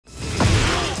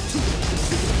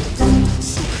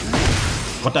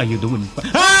What are you doing?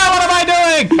 Ah, what am I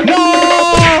doing? No!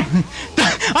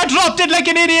 I dropped it like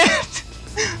an idiot!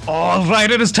 Alright,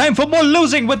 it is time for more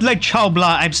losing with like Chow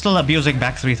Blah. I'm still abusing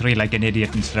back 3-3 like an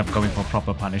idiot instead of going for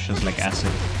proper punishes like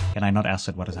acid. Can I not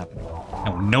acid? What is happening?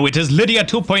 Oh no, it is Lydia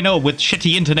 2.0 with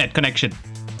shitty internet connection.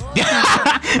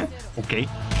 Okay.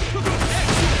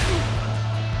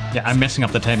 Yeah, I'm messing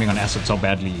up the timing on acid so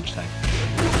badly each time.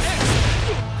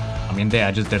 I mean, there,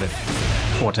 I just did it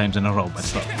 4 times in a row, but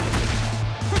still.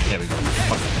 There we go.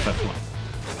 First one.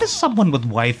 Does someone with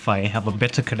Wi-Fi have a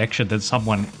better connection than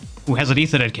someone who has an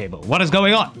Ethernet cable? What is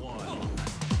going on?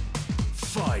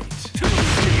 Fight.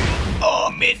 Oh,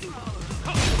 mid.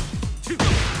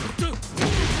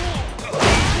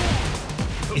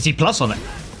 Is he plus on it?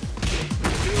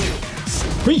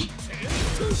 Whee.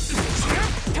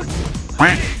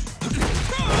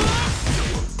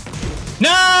 No,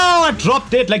 I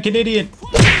dropped it like an idiot.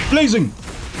 Blazing.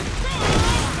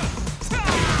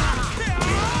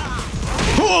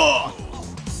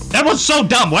 That was so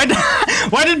dumb. Why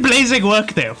did blazing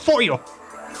work there? For you.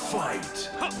 Fight.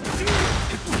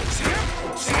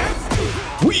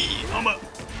 Whee, armor.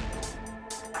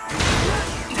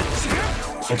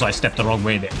 Also, I stepped the wrong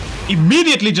way there.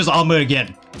 Immediately just armor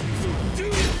again.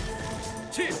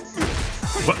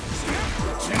 What?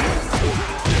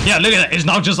 Yeah, look at that. It's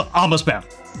now just armor spam.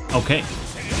 Okay.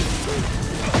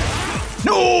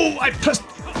 No, I pressed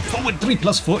forward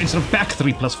 3+4 instead of back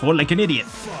 3+4 like an idiot.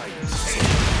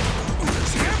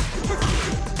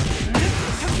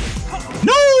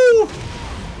 No!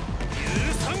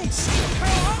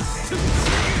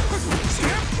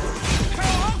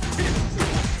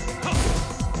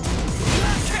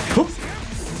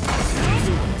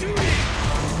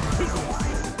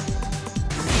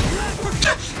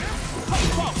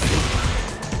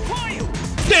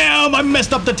 Damn, I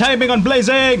messed up the timing on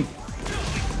blazing.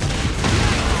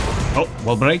 Oh,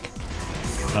 wall break.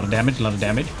 A lot of damage, a lot of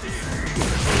damage.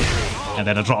 And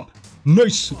then a drop.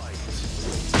 Nice.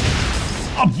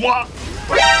 Oh, what?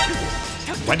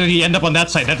 Why did he end up on that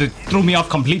side? That threw me off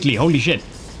completely. Holy shit.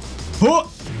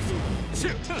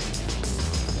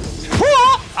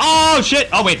 Oh shit.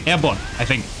 Oh wait, airborne, I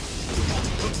think.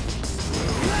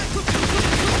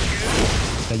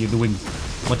 What are you doing?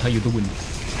 What are you doing?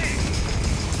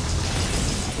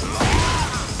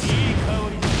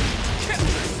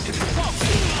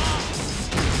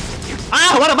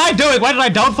 Ah, what am I doing? Why did I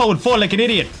down forward 4 like an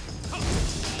idiot?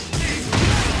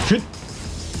 Shit.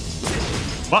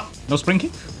 What? No spring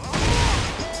kick?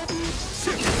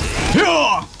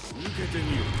 Yeah.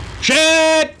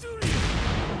 Shit!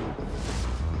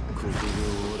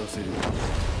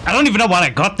 I don't even know what I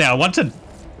got there. I wanted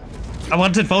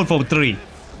forward forward 3.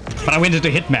 But I went into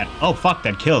Hitman. Oh fuck,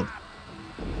 that killed.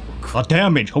 Oh,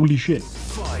 damage, holy shit.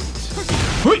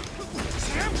 Hui.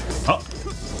 Oh.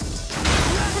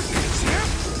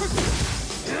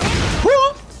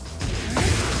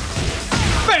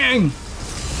 Bang!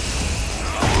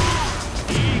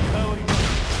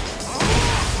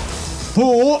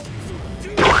 Oh!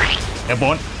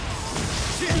 Airborne.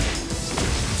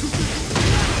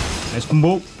 Nice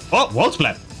combo. Oh, wall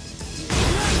splat.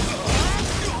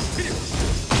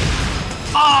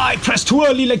 Ah, I pressed too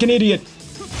early like an idiot.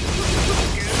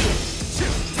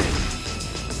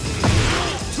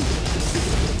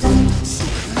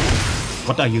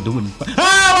 What are you doing?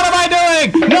 Ah, what am I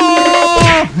doing? No!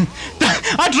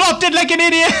 I dropped it like an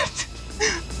idiot!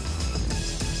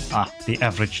 Ah, the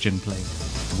average Jin player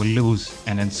will lose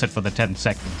and then sit for the 10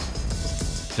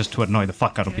 seconds. Just to annoy the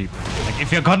fuck out of people. Like,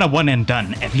 if you're gonna one and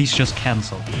done, at least just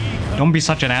cancel. Don't be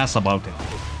such an ass about it.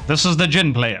 This is the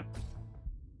Jin player.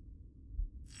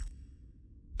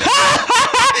 He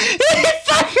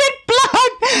fucking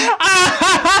blocked!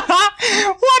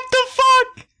 What the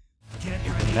fuck?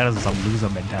 That is some loser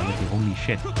mentality, holy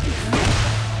shit.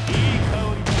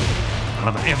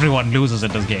 Everyone loses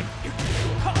in this game.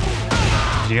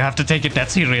 You have to take it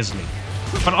that seriously.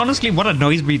 But honestly, what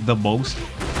annoys me the most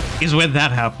is when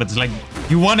that happens. Like,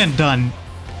 you one and done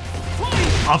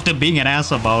after being an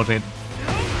ass about it,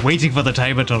 waiting for the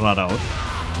timer to run out,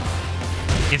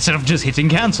 instead of just hitting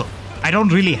cancel. I don't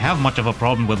really have much of a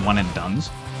problem with one and dones.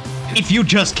 If you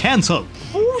just cancel.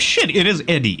 Oh shit, it is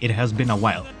Eddie. It has been a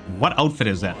while. What outfit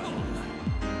is that?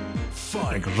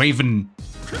 Like Raven.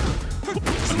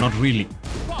 But not really.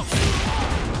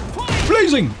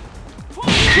 Blazing!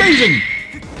 Blazing!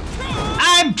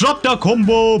 I dropped a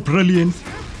combo. Brilliant.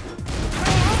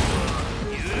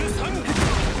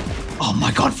 Oh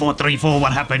my god, 4-3-4,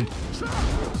 what happened?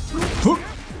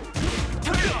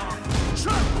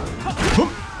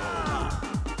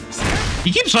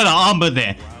 He keeps trying to armor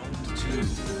there.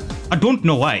 I don't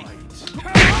know why.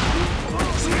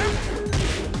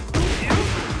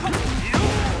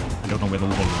 don't know where the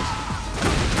wall was.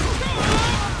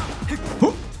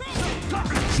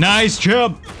 Nice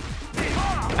job!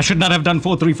 I should not have done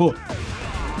 4-3-4.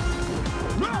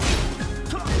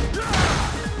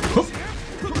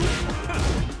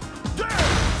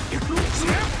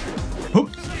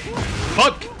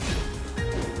 Fuck!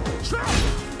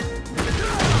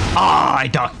 Ah, I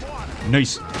ducked.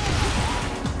 Nice.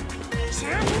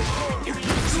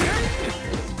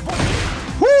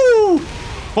 Woo!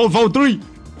 4-4-3.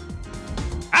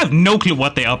 I have no clue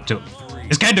what they're up to.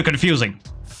 It's kind of confusing.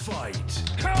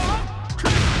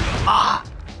 Ah!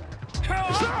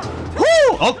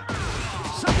 Woo! Oh!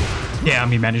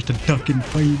 Damn, he managed to duck in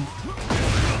time.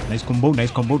 Nice combo,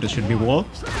 nice combo. This should be wall.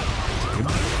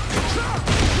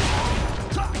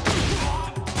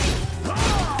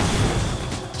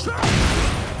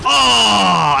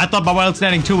 Oh! I thought my wild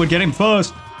standing 2 would get him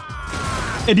first.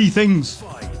 Eddie things.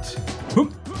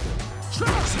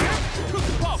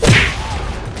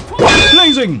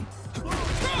 Blazing!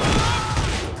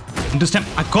 And this time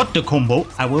I got the combo.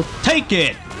 I will take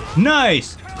it.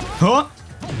 Nice. Huh?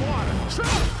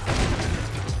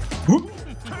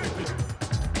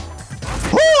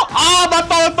 Oh, my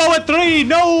forward 3.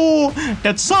 No,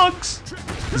 that sucks.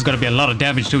 There's gonna be a lot of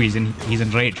damage too. He's in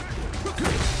rage.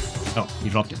 Oh, he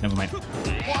dropped it. Never mind.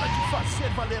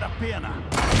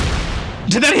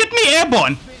 Did that hit me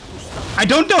airborne? I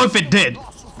don't know if it did.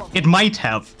 It might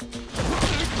have.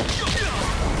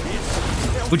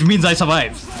 Which means I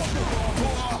survived.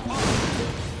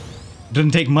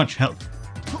 Didn't take much help.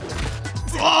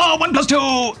 Oh,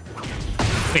 1+2!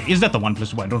 Wait, is that the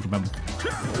 1+2? I don't remember.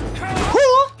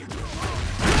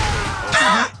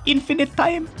 Infinite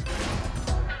time.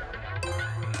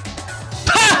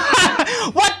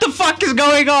 What the fuck is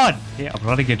going on? Yeah, I'm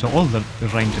running into all the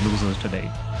ranked losers today.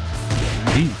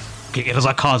 Jeez. Okay, it is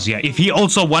Akazuya. If he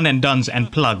also one and dones and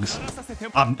plugs,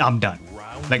 I'm done.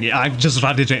 Like, I've just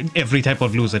run into every type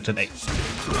of loser today.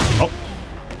 Oh.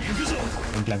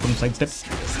 I'm glad I couldn't sidestep.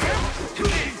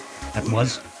 That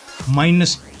was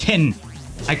 -10.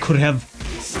 I could have...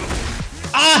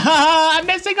 Ah! I'm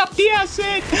messing up the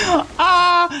acid!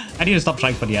 Ah! I need to stop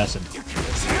trying for the acid.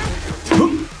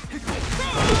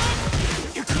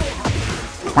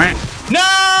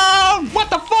 No! What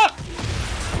the fuck?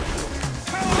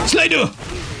 Slider!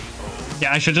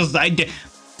 Yeah, I should just... I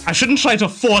shouldn't try to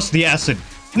force the acid.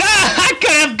 No! I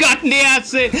could have gotten the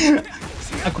acid!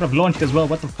 I could have launched as well.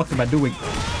 What the fuck am I doing?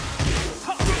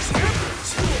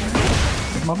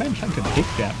 My man trying to dick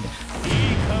jab me.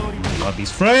 God,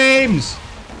 these frames!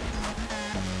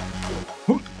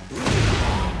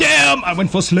 Damn! I went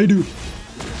for Slider.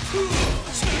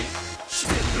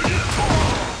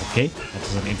 Okay,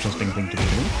 that's an interesting thing to do.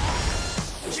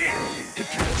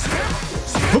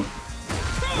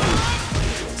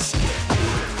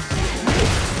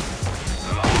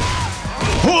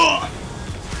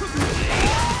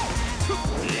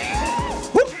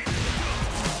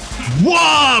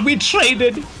 Wow, we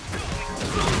traded.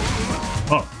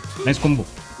 Oh, nice combo.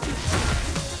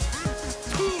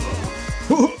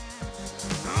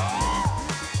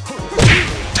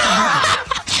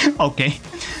 Okay.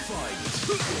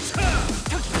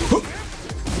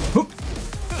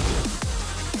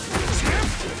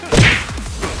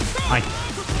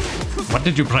 What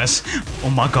did you press? Oh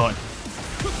my god.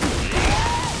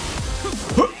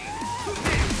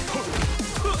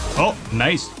 Oh,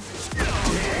 nice.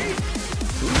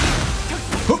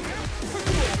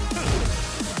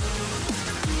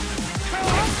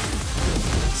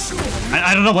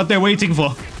 I don't know what they're waiting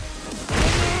for.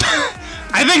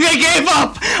 I think they gave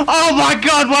up! Oh my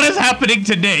god, what is happening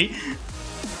today?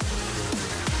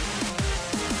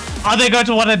 Are they going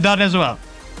to want it done as well?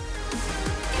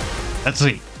 Let's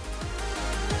see.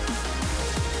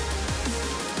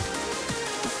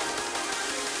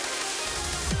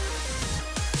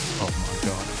 Oh my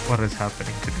god, what is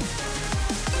happening today?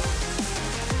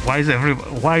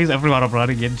 Why is everyone I'm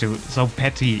running into so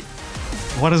petty?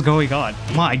 What is going on?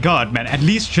 My god, man, at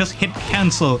least just hit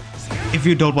cancel if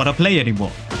you don't want to play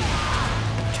anymore.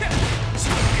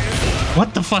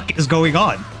 What the fuck is going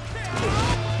on?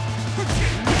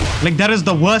 Like, that is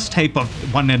the worst type of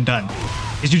one and done.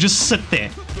 Is you just sit there.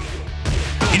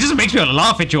 It just makes me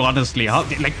laugh at you, honestly. How,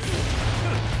 like,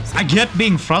 I get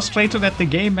being frustrated at the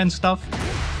game and stuff,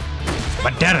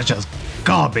 but that is just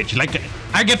garbage. Like,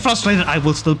 I get frustrated, I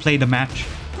will still play the match.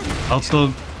 I'll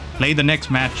still play the next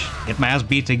match, get my ass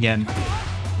beat again,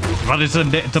 run into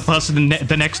the person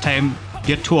the next time,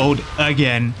 get 2-0'd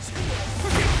again.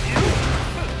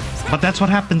 But that's what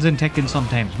happens in Tekken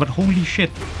sometimes. But holy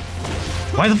shit,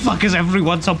 why the fuck is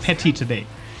everyone so petty today?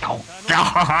 Oh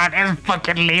god, it's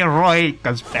fucking Leroy.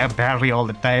 Cause I parry all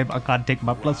the time. I can't take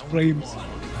my plus frames.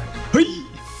 Hey.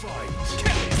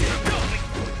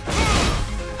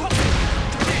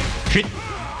 Shit.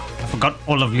 I forgot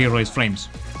all of Leroy's frames.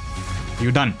 Are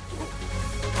you done?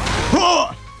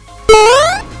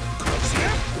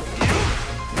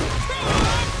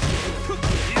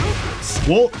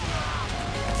 Whoa.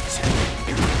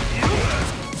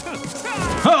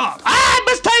 I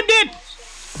mistimed it!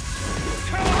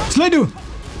 Slidu!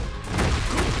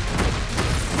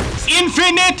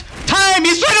 Infinite time!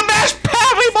 He's trying to mash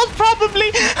parry most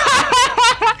probably!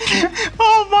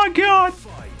 Oh my god!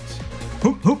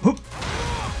 Hoop, hoop, hoop.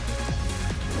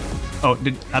 Oh,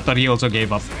 I thought he also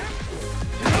gave up.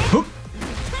 Hoop.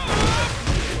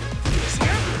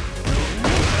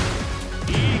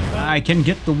 I can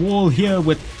get the wall here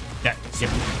with that. Yep.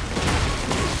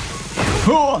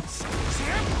 Oh.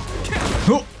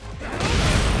 Oh.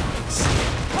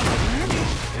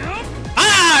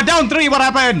 Ah, down 3. What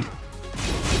happened?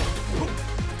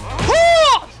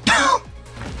 Oh.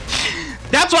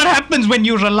 That's what happens when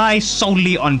you rely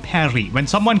solely on parry. When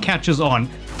someone catches on.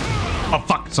 Oh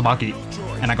fuck, Sabaki.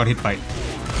 And I got hit by it.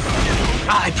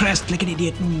 Ah, I pressed like an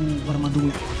idiot. What am I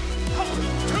doing?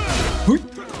 Hui.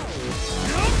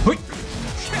 Hui.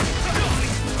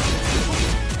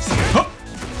 Huh.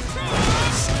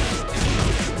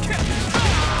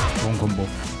 Wrong combo.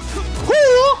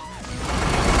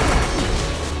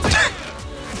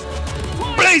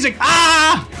 Blazing!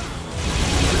 Ah!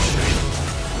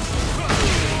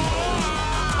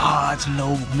 Ah, it's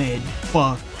low mid.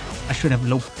 Fuck. I should have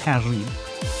low parried.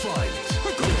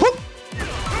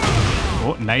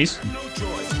 Oh, nice.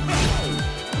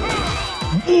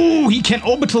 Ooh, he can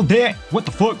orbital there. What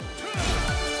the fuck?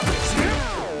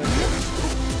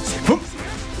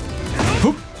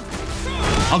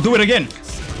 I'll do it again.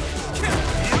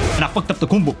 And I fucked up the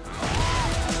combo.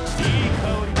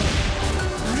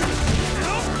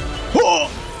 Oh!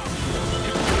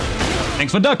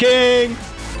 Thanks for ducking.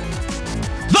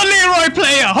 The Leroy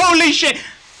player. Holy shit.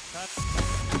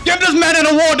 Give this man an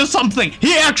award or something.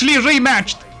 He actually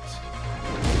rematched.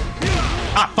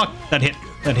 Ah, fuck. That hit.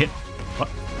 That hit. What?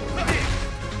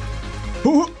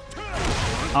 Ooh.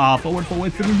 Ah, forward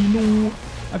 3. No.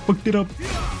 I fucked it up.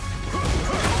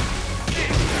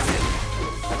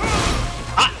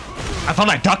 Ah! I thought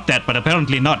I ducked that, but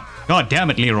apparently not. God damn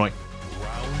it, Leroy.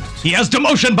 He has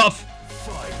demotion buff.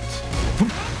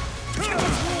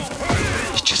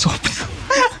 He just opened.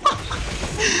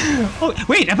 Oh,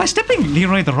 wait, am I stepping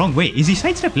Leroy the wrong way? Is he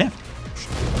sidestep left?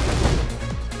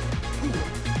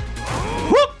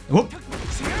 Whoop, whoop.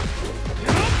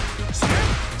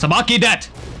 Sabaki that.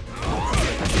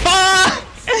 Ah!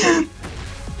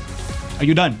 Are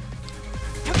you done?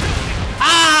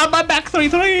 Ah, my back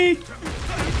 3-3.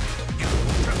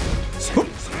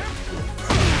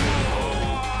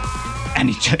 And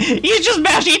he's just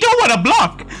mashing. He don't want to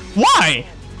block. Why?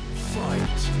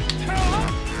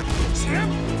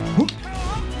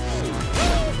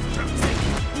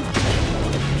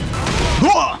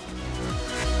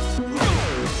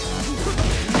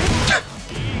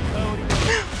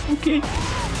 Okay.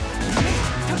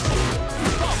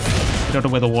 I don't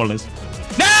know where the wall is.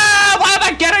 No! Why am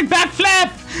I getting backflip?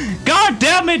 God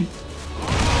damn it!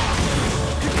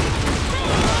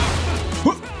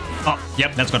 Oh,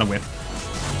 yep, that's gonna whip.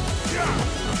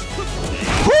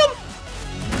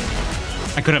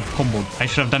 I could have comboed. I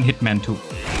should have done Hitman too.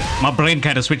 My brain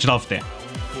kind of switched off there.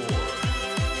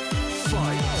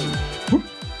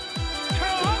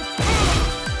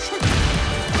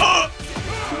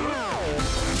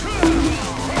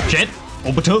 Shit!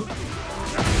 Orbital!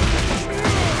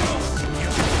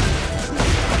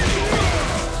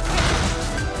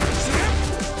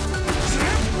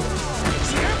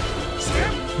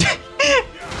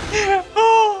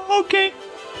 Oh, okay.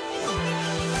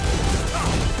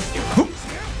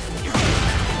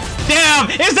 Damn!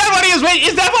 Is that what he was waiting?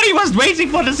 Is that what he was waiting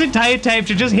for this entire time,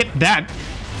 to just hit that?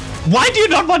 Why do you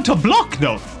not want to block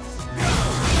though?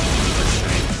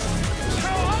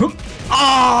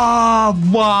 Ah,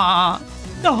 wow.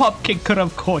 The hop kick could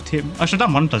have caught him. I should have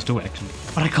done 1+2 actually,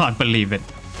 but I can't believe it.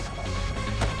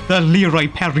 The Leroy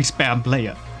parry spam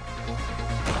player.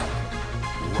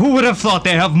 Who would have thought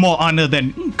they have more honor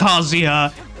than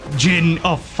Kazuya, Jin,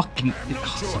 or fucking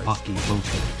Sabaki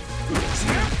bullshit.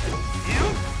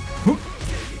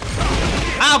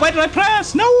 Ah, why did I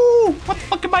press? No! What the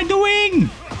fuck am I doing?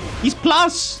 He's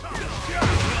plus.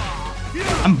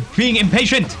 I'm being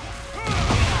impatient.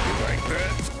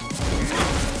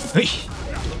 Hey.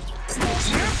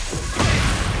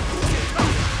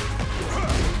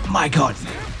 My god.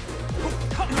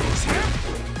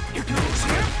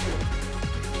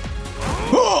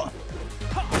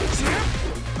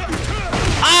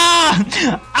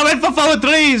 Ah! I went for forward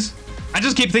threes! I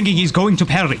just keep thinking he's going to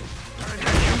parry.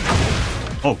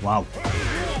 Oh, wow.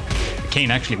 The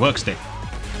cane actually works there.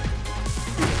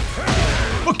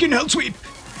 Fucking hell sweep!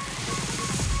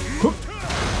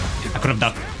 I could have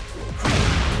done.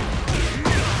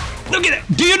 Look at it!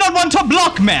 Do you not want to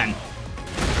block, man?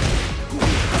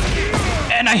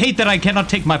 And I hate that I cannot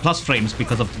take my plus frames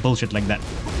because of bullshit like that.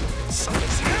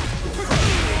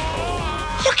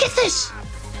 Look at this!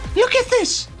 Look at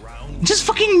this! Just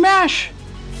fucking mash!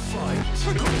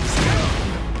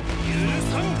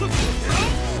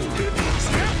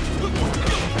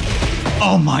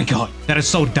 Oh my god, that is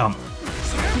so dumb.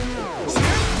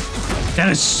 That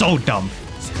is so dumb.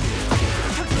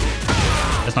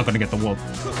 That's not gonna get the wall.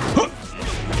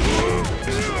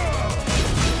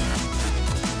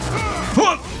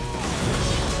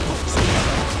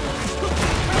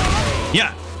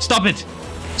 Yeah, stop it!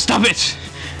 Stop it!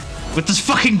 With this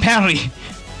fucking parry!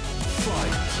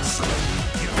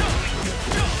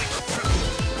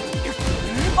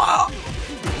 Oh,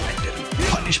 I didn't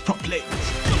punish properly.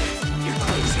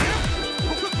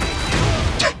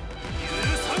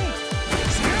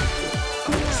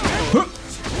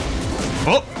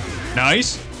 Oh,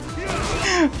 nice.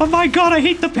 Oh my god, I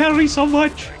hate the parry so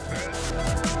much.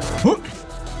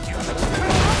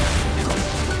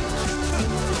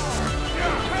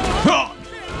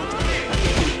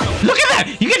 Look at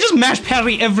that! You can just mash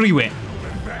parry everywhere.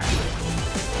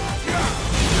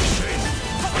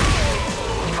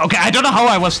 Okay, I don't know how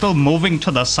I was still moving to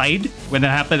the side when that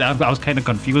happened. I was kind of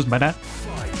confused by that.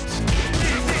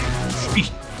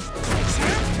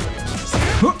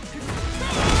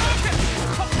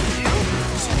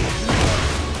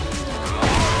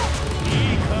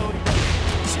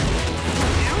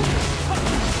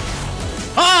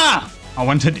 Ah! I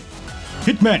wanted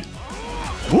Hitman.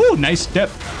 Ooh, nice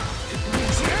step.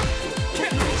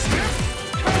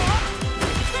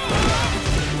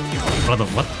 Brother,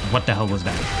 what the hell was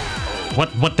that?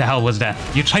 What the hell was that?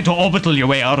 You tried to orbital your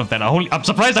way out of that. I'm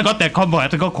surprised I got that combo. I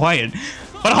had to go quiet.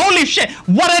 But holy shit,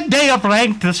 what a day of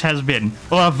rank this has been.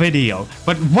 Or a video.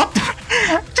 But what the...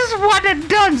 Just one and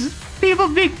done. People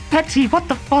being petty. What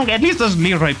the fuck? At least there's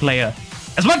Leroy player.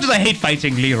 As much as I hate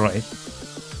fighting Leroy,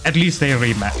 at least they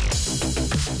rematch.